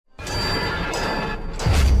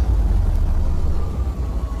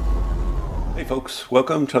folks,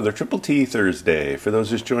 welcome to another Triple T Thursday. For those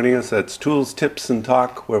just joining us, that's Tools, Tips, and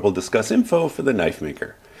Talk, where we'll discuss info for the knife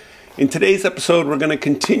maker. In today's episode, we're going to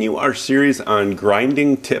continue our series on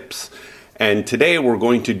grinding tips, and today we're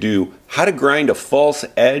going to do how to grind a false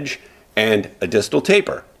edge and a distal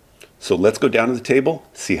taper. So let's go down to the table,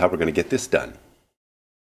 see how we're going to get this done.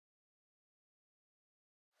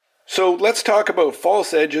 So let's talk about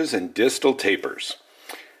false edges and distal tapers.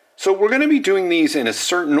 So we're going to be doing these in a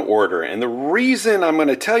certain order, and the reason I'm going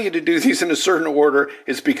to tell you to do these in a certain order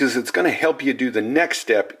is because it's going to help you do the next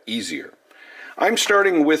step easier. I'm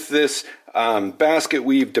starting with this basket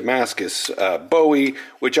weave Damascus Bowie,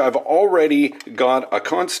 which I've already got a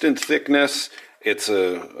constant thickness. It's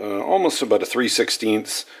almost about a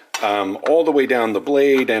 3/16 all the way down the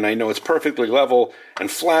blade, and I know it's perfectly level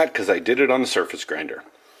and flat because I did it on the surface grinder.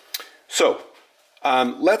 So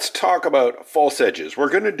let's talk about false edges. We're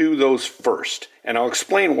going to do those first, and I'll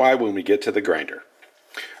explain why when we get to the grinder.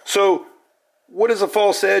 So what is a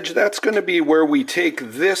false edge? That's going to be where we take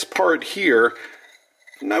this part here,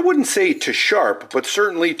 and I wouldn't say to sharp, but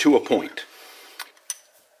certainly to a point.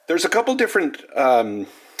 There's a couple different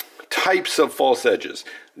types of false edges.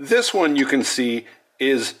 This one you can see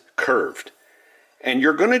is curved. And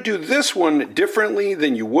you're going to do this one differently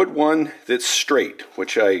than you would one that's straight,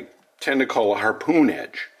 which I tend to call a harpoon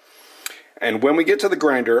edge. And when we get to the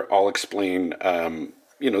grinder, I'll explain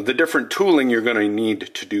the different tooling you're going to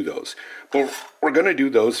need to do those. But we're going to do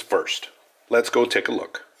those first. Let's go take a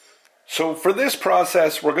look. So for this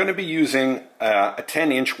process, we're going to be using a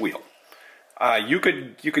 10-inch wheel. You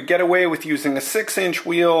could get away with using a 6-inch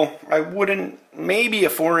wheel. I wouldn't, maybe a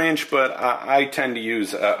 4-inch, but I tend to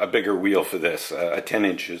use a bigger wheel for this. A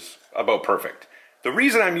 10-inch is about perfect. The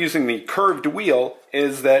reason I'm using the curved wheel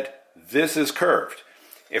is that this is curved.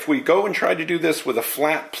 If we go and try to do this with a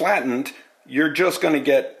flat platened, you're just going to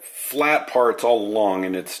get flat parts all along,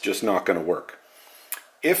 and it's just not going to work.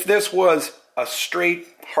 If this was a straight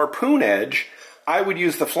harpoon edge, I would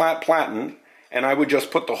use the flat platen, and I would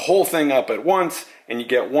just put the whole thing up at once, and you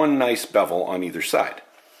get one nice bevel on either side.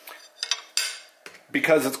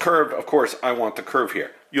 Because it's curved, of course, I want the curve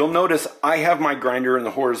here. You'll notice I have my grinder in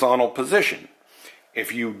the horizontal position.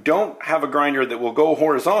 If you don't have a grinder that will go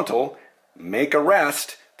horizontal, make a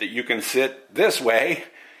rest that you can sit this way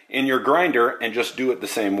in your grinder and just do it the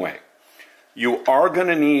same way. You are going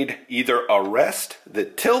to need either a rest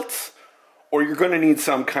that tilts, or you're going to need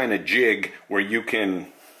some kind of jig where you can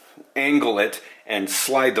angle it and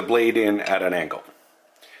slide the blade in at an angle.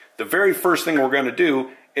 The very first thing we're going to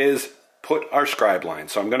do is put our scribe line.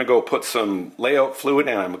 So I'm going to go put some layout fluid,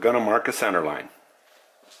 and I'm going to mark a center line.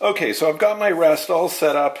 Okay, so I've got my rest all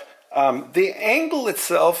set up. The angle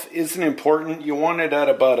itself isn't important. You want it at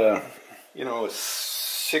about a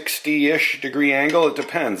 60-ish degree angle. It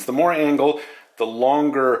depends. The more angle, the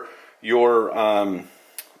longer your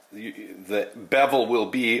the bevel will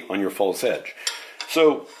be on your false edge.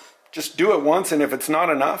 So just do it once, and if it's not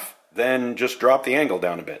enough, then just drop the angle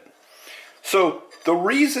down a bit. So the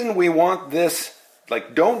reason we want this,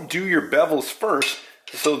 don't do your bevels first,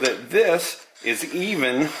 so that this is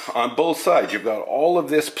even on both sides. You've got all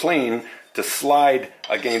of this plane to slide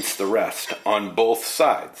against the rest on both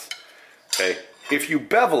sides. Okay, if you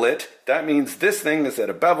bevel it, that means this thing is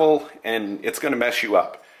at a bevel and it's going to mess you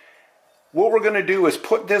up. What we're going to do is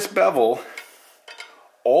put this bevel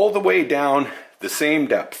all the way down the same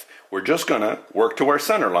depth. We're just going to work to our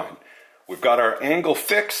center line. We've got our angle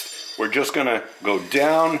fixed. We're just going to go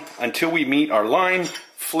down until we meet our line,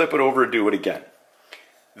 flip it over, do it again.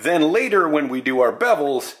 Then later when we do our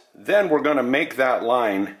bevels, then we're going to make that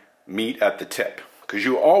line meet at the tip. Because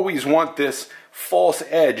you always want this false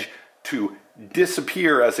edge to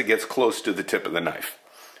disappear as it gets close to the tip of the knife.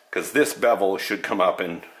 Because this bevel should come up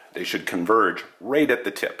and they should converge right at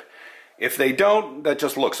the tip. If they don't, that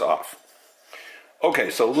just looks off. Okay,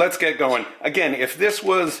 so let's get going. Again, if this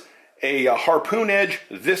was a harpoon edge,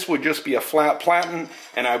 this would just be a flat platen,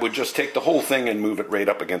 and I would just take the whole thing and move it right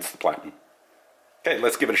up against the platen. Okay,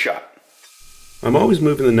 let's give it a shot. I'm always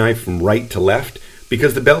moving the knife from right to left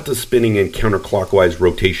because the belt is spinning in counterclockwise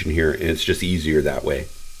rotation here, and it's just easier that way.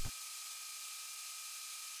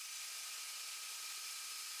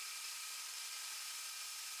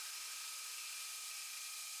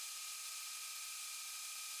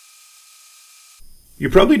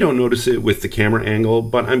 You probably don't notice it with the camera angle,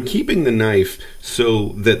 but I'm keeping the knife so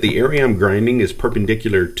that the area I'm grinding is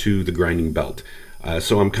perpendicular to the grinding belt.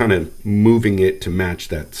 So I'm kind of moving it to match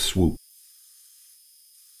that swoop.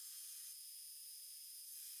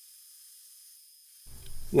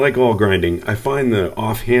 Like all grinding, I find the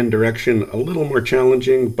offhand direction a little more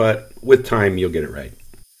challenging, but with time you'll get it right.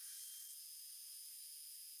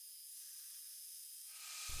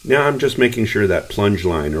 Now I'm just making sure that plunge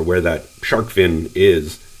line, or where that shark fin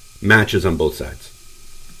is, matches on both sides.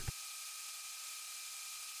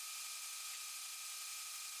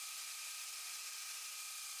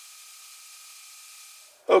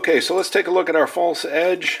 Okay, so let's take a look at our false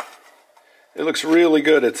edge. It looks really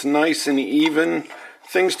good. It's nice and even.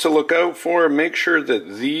 Things to look out for: make sure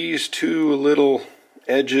that these two little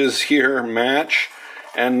edges here match,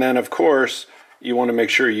 and then of course you want to make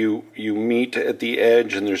sure you meet at the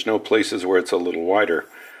edge and there's no places where it's a little wider.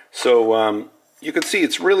 So you can see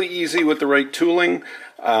it's really easy with the right tooling.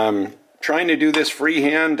 Trying to do this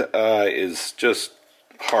freehand is just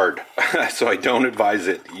hard, so I don't advise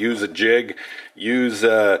it. Use a jig, use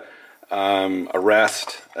a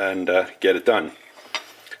rest, and get it done.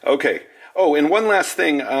 Okay. Oh, and one last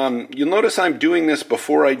thing. You'll notice I'm doing this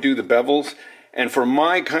before I do the bevels, and for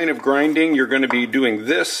my kind of grinding, you're going to be doing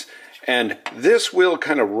this, and this will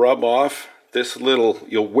kind of rub off this little,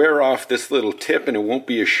 you'll wear off this little tip and it won't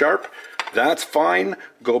be as sharp. That's fine.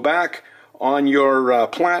 Go back on your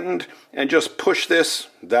plantain and just push this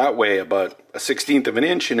that way about 1/16 of an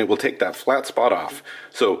inch, and it will take that flat spot off.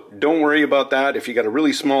 So don't worry about that. If you got a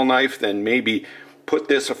really small knife, then maybe put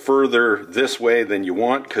this further this way than you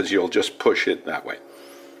want, because you'll just push it that way.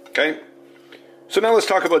 Okay? So now let's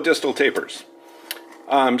talk about distal tapers.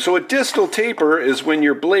 So a distal taper is when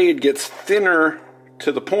your blade gets thinner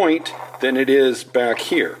to the point than it is back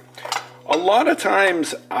here. A lot of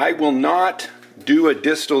times I will not do a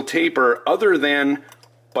distal taper other than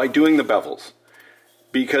by doing the bevels.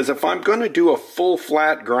 Because if I'm going to do a full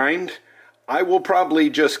flat grind, I will probably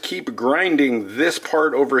just keep grinding this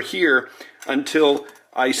part over here until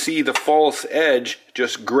I see the false edge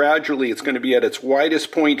just gradually. It's going to be at its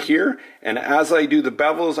widest point here, and as I do the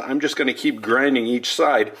bevels, I'm just going to keep grinding each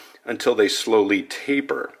side until they slowly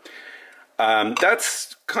taper.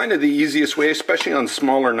 That's kind of the easiest way, especially on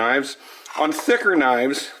smaller knives. On thicker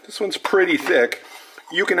knives, this one's pretty thick,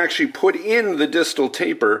 you can actually put in the distal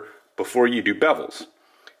taper before you do bevels.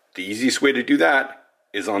 The easiest way to do that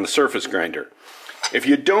is on the surface grinder. If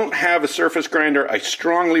you don't have a surface grinder, I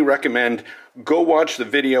strongly recommend go watch the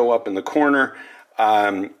video up in the corner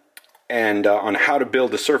on how to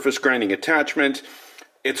build a surface grinding attachment.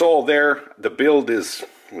 It's all there. The build is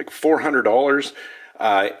like $400.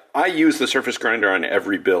 I use the surface grinder on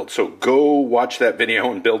every build, so go watch that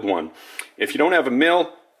video and build one. If you don't have a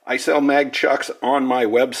mill, I sell mag chucks on my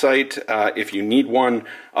website if you need one.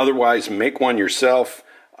 Otherwise, make one yourself,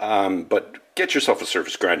 but get yourself a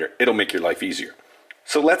surface grinder. It'll make your life easier.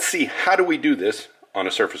 So let's see, how do we do this on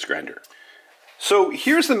a surface grinder? So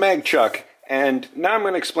here's the mag chuck, and now I'm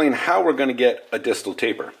going to explain how we're going to get a distal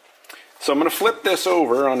taper. So I'm going to flip this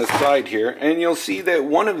over on its side here, and you'll see that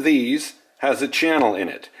one of these has a channel in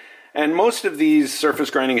it. And most of these surface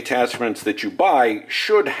grinding attachments that you buy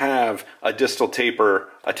should have a distal taper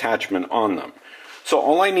attachment on them. So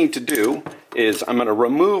all I need to do is I'm going to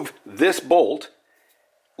remove this bolt,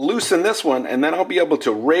 loosen this one, and then I'll be able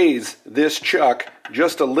to raise this chuck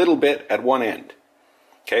just a little bit at one end.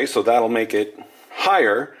 Okay, so that'll make it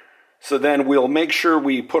higher. So then we'll make sure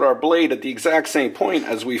we put our blade at the exact same point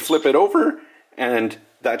as we flip it over, and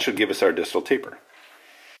that should give us our distal taper.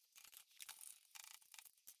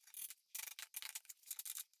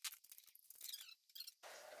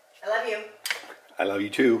 I love you. I love you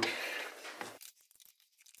too.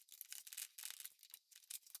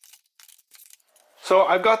 So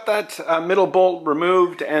I've got that middle bolt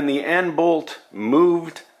removed and the end bolt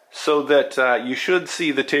moved so that you should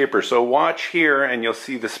see the taper. So watch here and you'll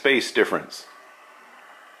see the space difference.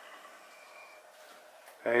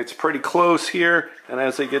 Okay, it's pretty close here, and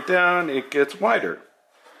as I get down, it gets wider.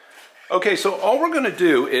 Okay, so all we're going to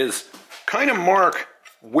do is kind of mark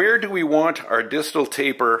where do we want our distal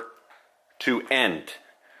taper to end.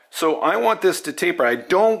 So I want this to taper. I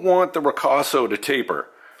don't want the ricasso to taper.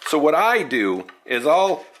 So what I do is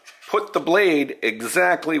I'll put the blade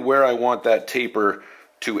exactly where I want that taper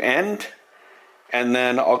to end, and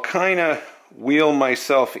then I'll kind of wheel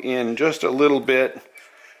myself in just a little bit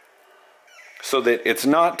so that it's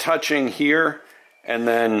not touching here, and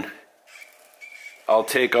then I'll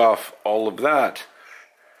take off all of that.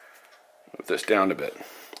 Move this down a bit.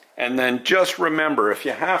 And then just remember, if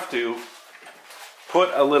you have to, put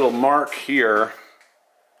a little mark here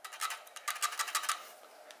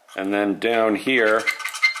and then down here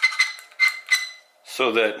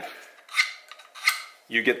so that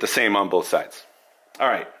you get the same on both sides. All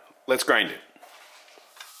right, let's grind it.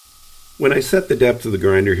 When I set the depth of the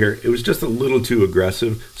grinder here, it was just a little too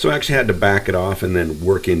aggressive, so I actually had to back it off and then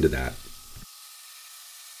work into that.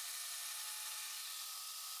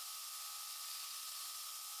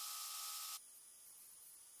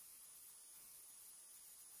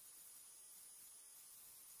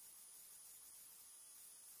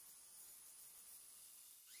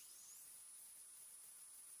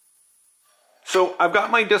 So I've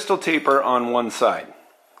got my distal taper on one side.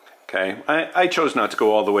 Okay, I chose not to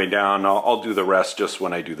go all the way down. I'll do the rest just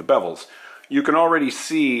when I do the bevels. You can already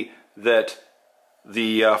see that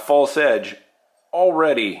the false edge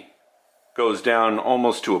already goes down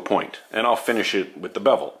almost to a point, and I'll finish it with the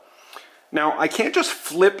bevel. Now I can't just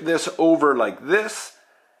flip this over like this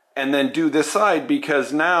and then do this side,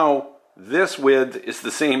 because now this width is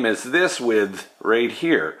the same as this width right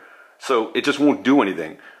here. So it just won't do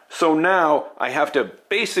anything. So now I have to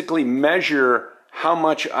basically measure how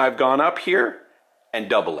much I've gone up here and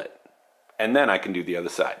double it. And then I can do the other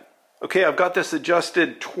side. Okay, I've got this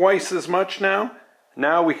adjusted twice as much now.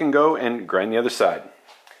 Now we can go and grind the other side.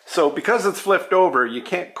 So because it's flipped over, you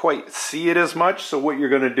can't quite see it as much. So what you're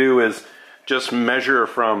going to do is just measure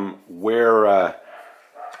from where,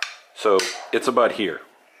 so it's about here.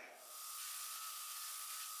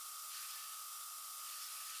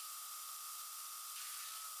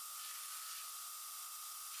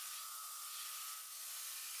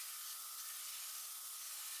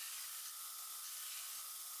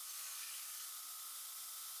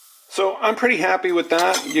 So I'm pretty happy with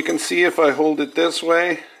that. You can see if I hold it this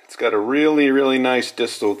way, it's got a really, really nice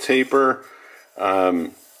distal taper.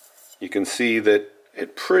 You can see that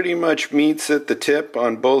it pretty much meets at the tip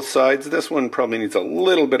on both sides. This one probably needs a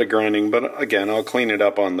little bit of grinding, but again, I'll clean it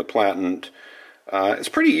up on the platen. It's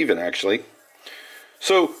pretty even, actually.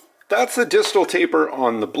 So that's the distal taper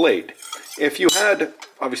on the blade. If you had,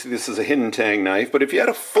 obviously this is a hidden tang knife, but if you had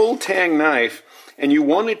a full tang knife and you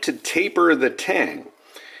wanted to taper the tang,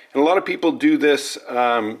 and a lot of people do this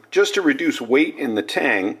just to reduce weight in the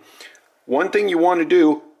tang, one thing you want to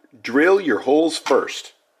do, drill your holes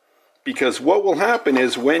first. Because what will happen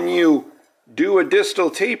is when you do a distal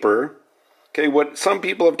taper, okay, what some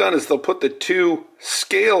people have done is they'll put the two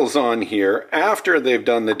scales on here after they've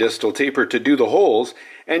done the distal taper to do the holes,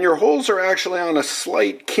 and your holes are actually on a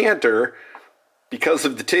slight canter because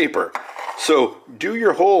of the taper. So do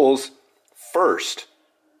your holes first,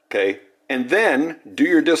 okay? And then do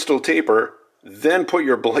your distal taper, then put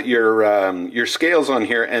your scales on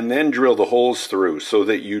here, and then drill the holes through so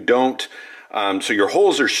that you don't, so your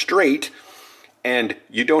holes are straight and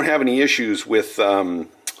you don't have any issues with the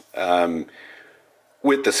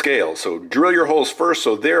scales. So drill your holes first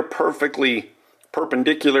so they're perfectly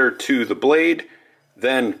perpendicular to the blade.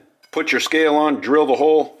 Then put your scale on, drill the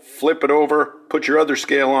hole, flip it over, put your other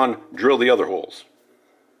scale on, drill the other holes.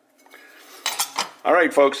 All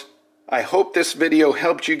right, folks. I hope this video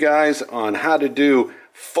helped you guys on how to do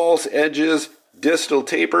false edges, distal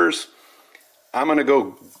tapers. I'm going to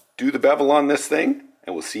go do the bevel on this thing,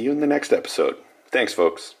 and we'll see you in the next episode. Thanks,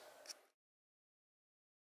 folks.